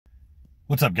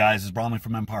What's up, guys? It's Bromley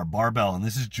from Empire Barbell, and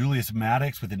this is Julius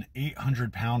Maddox with an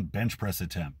 800-pound bench press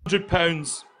attempt. 100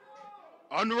 pounds.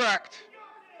 Unracked.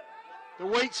 The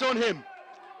weight's on him.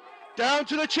 Down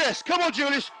to the chest. Come on,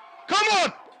 Julius. Come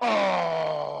on.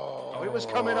 Oh, it was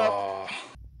coming up.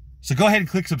 So go ahead and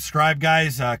click subscribe,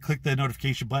 guys. Click the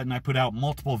notification button. I put out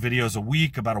multiple videos a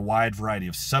week about a wide variety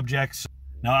of subjects.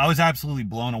 Now, I was absolutely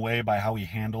blown away by how he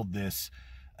handled this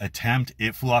attempt.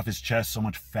 It flew off his chest so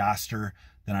much faster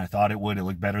than I thought it would. It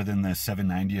looked better than the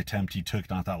 790 attempt he took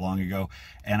not that long ago.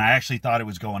 And I actually thought it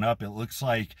was going up. It looks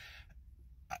like,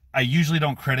 I usually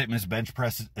don't credit missed bench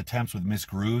press attempts with missed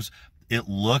grooves. It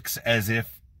looks as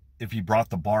if he brought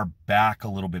the bar back a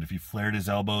little bit, if he flared his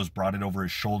elbows, brought it over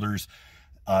his shoulders,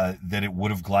 that it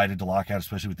would have glided to lockout,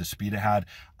 especially with the speed it had.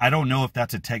 I don't know if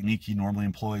that's a technique he normally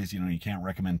employs. You know, you can't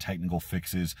recommend technical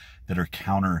fixes that are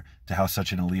counter to how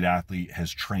such an elite athlete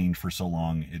has trained for so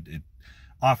long. It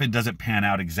often doesn't pan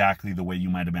out exactly the way you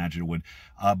might imagine it would.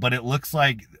 But it looks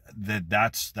like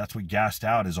that's what gassed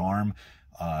out his arm.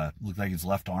 Looked like his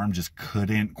left arm just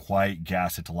couldn't quite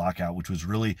gas it to lockout, which was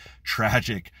really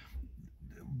tragic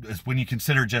when you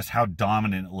consider just how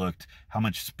dominant it looked, how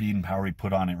much speed and power he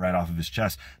put on it right off of his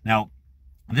chest. Now,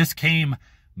 this came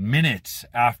minutes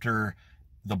after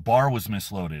the bar was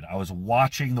misloaded. I was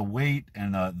watching the weight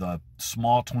and the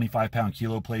small 25-pound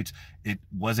kilo plates. It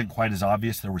wasn't quite as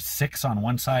obvious. There were 6 on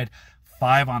one side,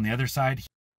 5 on the other side.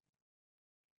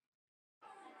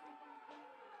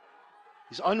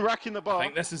 He's unracking the bar. I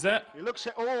think this is it. He looks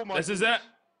at, oh my. This is it.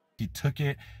 He took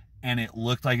it, and it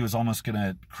looked like it was almost going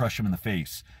to crush him in the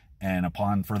face. And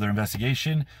upon further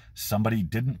investigation, somebody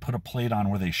didn't put a plate on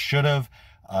where they should have.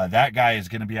 That guy is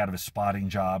going to be out of his spotting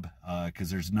job because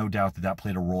there's no doubt that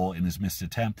played a role in his missed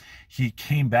attempt. He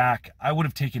came back. I would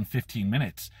have taken 15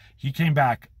 minutes. He came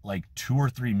back like 2 or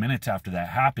 3 minutes after that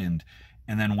happened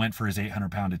and then went for his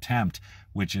 800-pound attempt,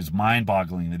 which is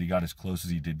mind-boggling that he got as close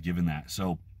as he did given that.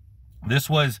 So this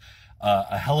was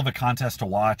a hell of a contest to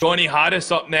watch. Johnnie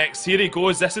Harris up next. Here he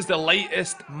goes. This is the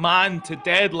lightest man to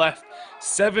deadlift.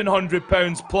 700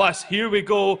 pounds plus. Here we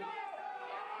go.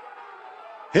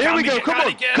 Here we go. Come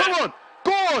on. Come on.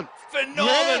 Go on.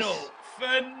 Phenomenal. Yes.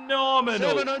 Phenomenal.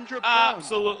 700 pounds.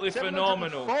 Absolutely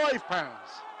phenomenal. 5 pounds.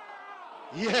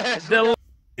 Yes.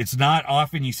 It's not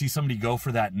often you see somebody go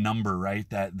for that number, right?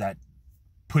 That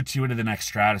puts you into the next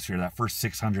stratosphere, that first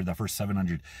 600, that first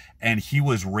 700. And he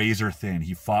was razor thin.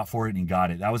 He fought for it and he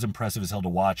got it. That was impressive as hell to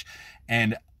watch.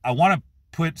 And I want to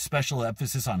put special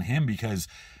emphasis on him because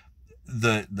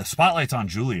the spotlight's on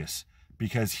Julius,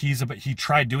 because he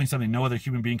tried doing something no other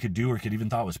human being could do or could even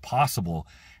thought was possible.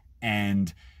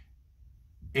 And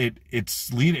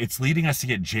it's leading us to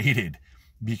get jaded,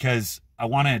 because I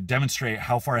want to demonstrate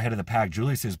how far ahead of the pack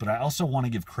Julius is, but I also want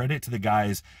to give credit to the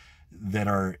guys that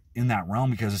are in that realm,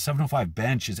 because the 705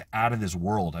 bench is out of this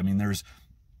world. I mean,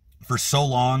 for so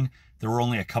long, there were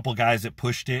only a couple guys that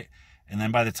pushed it. And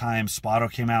then by the time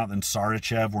Spoto came out, then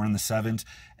Sarachev were in the 7s.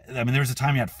 I mean, there was a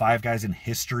time you had 5 guys in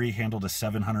history handled a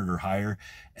 700 or higher.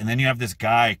 And then you have this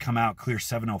guy come out, clear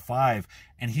 705,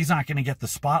 and he's not going to get the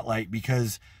spotlight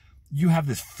because you have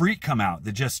this freak come out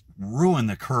that just ruined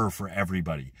the curve for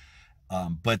everybody.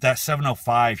 But that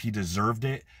 705, he deserved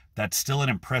it. That's still an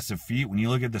impressive feat. When you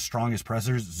look at the strongest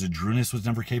pressers, Zadrunas was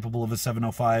never capable of a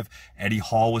 705. Eddie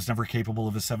Hall was never capable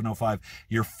of a 705.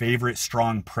 Your favorite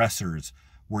strong pressers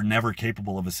were never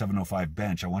capable of a 705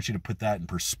 bench. I want you to put that in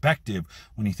perspective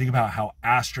when you think about how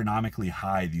astronomically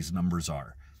high these numbers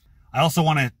are. I also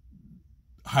want to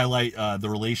highlight the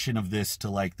relation of this to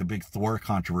like the big Thor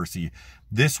controversy.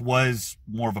 This was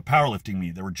more of a powerlifting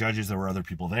meet. There were judges, there were other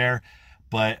people there.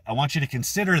 But I want you to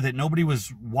consider that nobody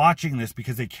was watching this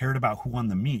because they cared about who won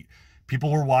the meet. People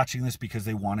were watching this because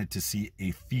they wanted to see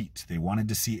a feat. They wanted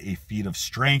to see a feat of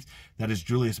strength. That is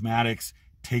Julius Maddox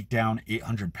take down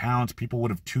 800 pounds. People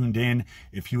would have tuned in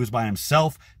if he was by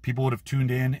himself. People would have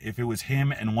tuned in if it was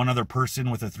him and one other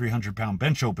person with a 300-pound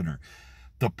bench opener.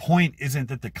 The point isn't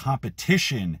that the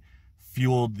competition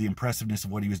fueled the impressiveness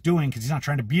of what he was doing, because he's not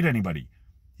trying to beat anybody.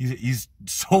 He's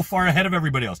so far ahead of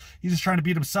everybody else. He's just trying to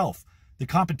beat himself. The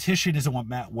competition isn't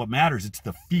what matters. It's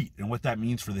the feat and what that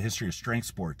means for the history of strength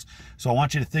sports. So I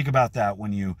want you to think about that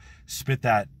when you spit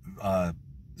that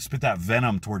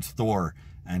venom towards Thor,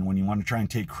 and when you want to try and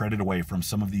take credit away from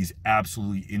some of these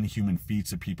absolutely inhuman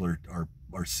feats that people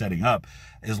are setting up.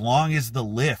 As long as the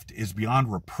lift is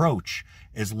beyond reproach,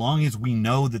 as long as we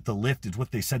know that the lift is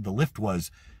what they said the lift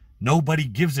was, nobody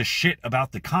gives a shit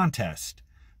about the contest.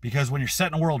 Because when you're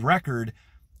setting a world record,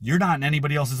 you're not in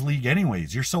anybody else's league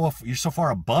anyways. You're so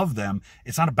far above them.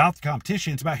 It's not about the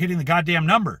competition. It's about hitting the goddamn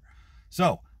number.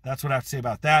 So that's what I have to say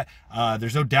about that.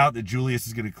 There's no doubt that Julius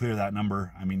is going to clear that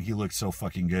number. I mean, he looks so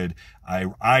fucking good.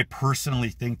 I personally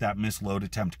think that missed load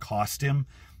attempt cost him.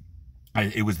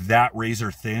 It was that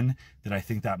razor thin that I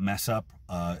think that mess up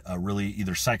really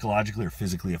either psychologically or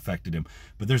physically affected him.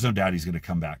 But there's no doubt he's going to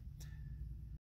come back.